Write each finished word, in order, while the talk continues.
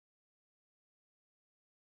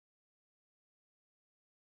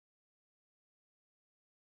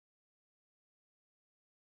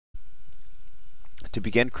To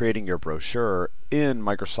begin creating your brochure in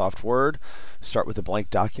Microsoft Word, start with a blank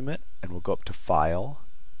document and we'll go up to File,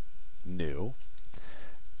 New,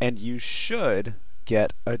 and you should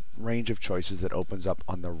get a range of choices that opens up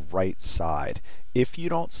on the right side. If you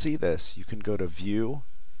don't see this, you can go to View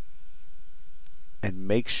and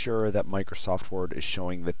make sure that Microsoft Word is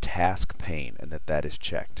showing the task pane and that is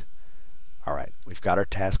checked. Alright, we've got our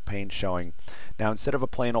task pane showing. Now instead of a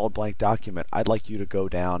plain old blank document, I'd like you to go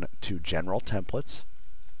down to General Templates,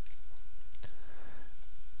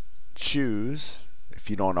 choose, if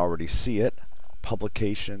you don't already see it,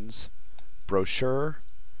 Publications, Brochure,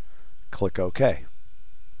 click OK.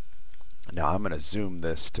 Now I'm going to zoom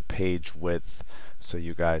this to page width so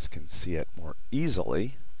you guys can see it more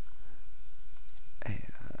easily.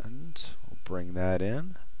 And we'll bring that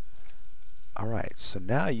in. Alright, so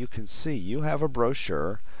now you can see you have a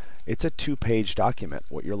brochure. It's a 2-page document.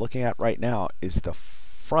 What you're looking at right now is the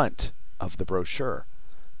front of the brochure.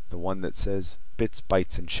 The one that says Bits,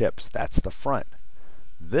 Bytes, and Chips. That's the front.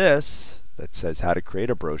 This that says how to create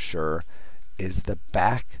a brochure is the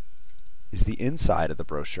back, is the inside of the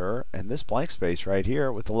brochure. And this blank space right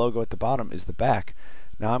here with the logo at the bottom is the back.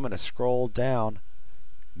 Now I'm going to scroll down.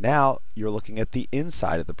 Now you're looking at the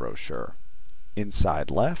inside of the brochure.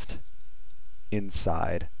 Inside left,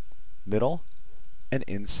 inside middle, and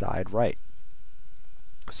inside right.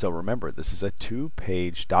 So remember, this is a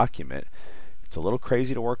 2-page document. It's a little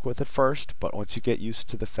crazy to work with at first, but once you get used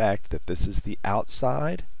to the fact that this is the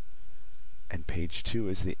outside and page 2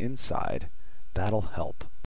 is the inside, that'll help.